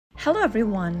Hello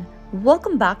everyone,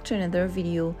 welcome back to another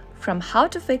video from How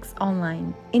to Fix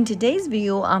Online. In today's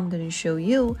video, I'm going to show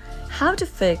you how to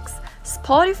fix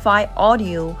Spotify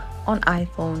audio on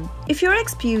iPhone. If you're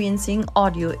experiencing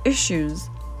audio issues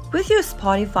with your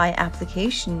Spotify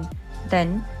application,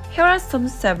 then here are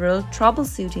several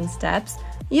troubleshooting steps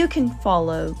you can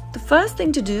follow. The first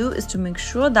thing to do is to make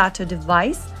sure that your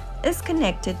device is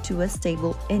connected to a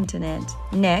stable internet.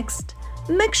 Next,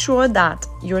 make sure that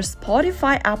your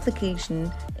Spotify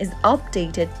application is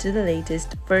updated to the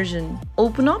latest version.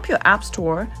 Open up your App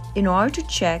Store in order to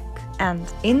check,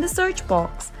 and in the search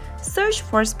box, search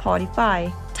for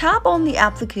Spotify. Tap on the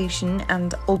application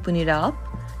and open it up.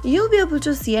 You'll be able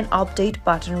to see an update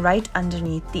button right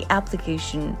underneath the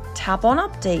application. Tap on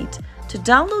Update to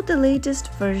download the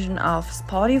latest version of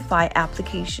Spotify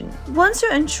application. Once you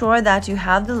ensure that you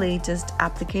have the latest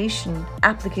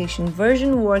application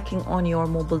version working on your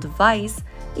mobile device,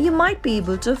 you might be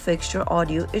able to fix your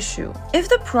audio issue. If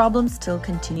the problem still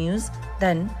continues,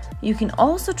 then you can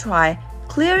also try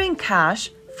clearing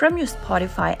cache from your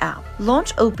Spotify app.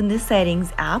 Open the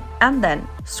Settings app and then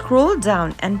scroll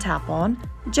down and tap on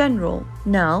General.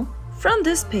 Now, from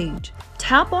this page,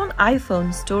 tap on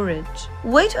iPhone storage.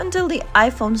 Wait until the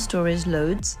iPhone storage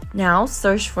loads. Now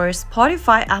search for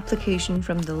Spotify application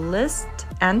from the list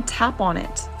and tap on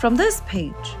it. From this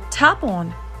page, tap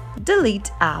on Delete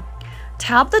app.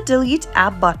 Tap the Delete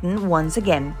app button once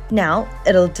again. Now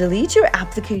it'll delete your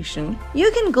application.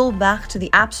 You can go back to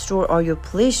the App Store or your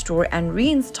Play Store and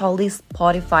reinstall the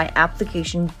Spotify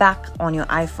application back on your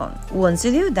iPhone. Once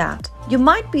you do that, you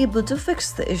might be able to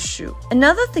fix the issue.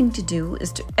 Another thing to do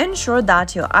is to ensure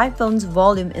that your iPhone's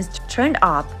volume is turned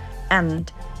up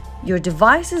and your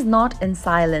device is not in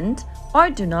silent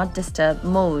or do not disturb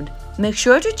mode. Make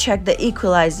sure to check the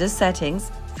equalizer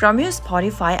settings from your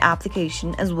Spotify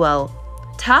application as well.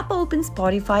 Tap open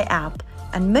Spotify app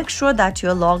and make sure that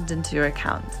you're logged into your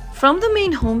account. From the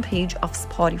main homepage of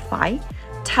Spotify,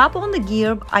 tap on the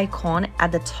gear icon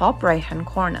at the top right hand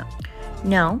corner.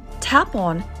 Now tap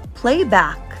on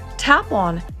Playback. Tap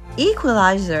on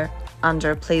Equalizer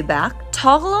under Playback.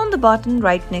 Toggle on the button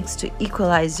right next to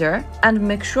Equalizer and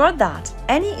make sure that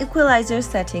any equalizer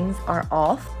settings are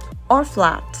off or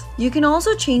flat. You can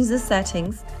also change the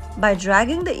settings by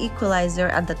dragging the equalizer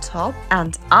at the top,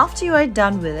 and after you are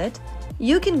done with it,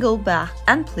 you can go back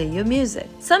and play your music.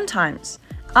 Sometimes,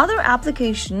 other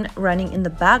applications running in the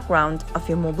background of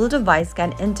your mobile device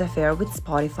can interfere with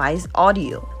Spotify's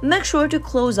audio. Make sure to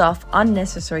close off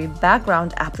unnecessary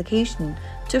background application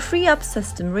to free up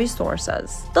system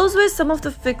resources. Those were some of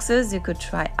the fixes you could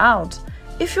try out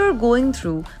if you're going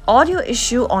through audio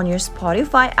issue on your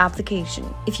Spotify application.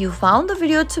 If you found the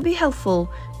video to be helpful,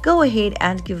 go ahead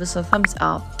and give us a thumbs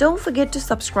up. Don't forget to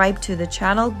subscribe to the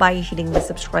channel by hitting the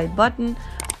subscribe button.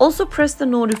 Also press the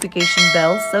notification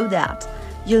bell so that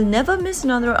you'll never miss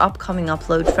another upcoming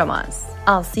upload from us.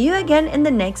 I'll see you again in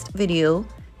the next video.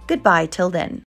 Goodbye till then.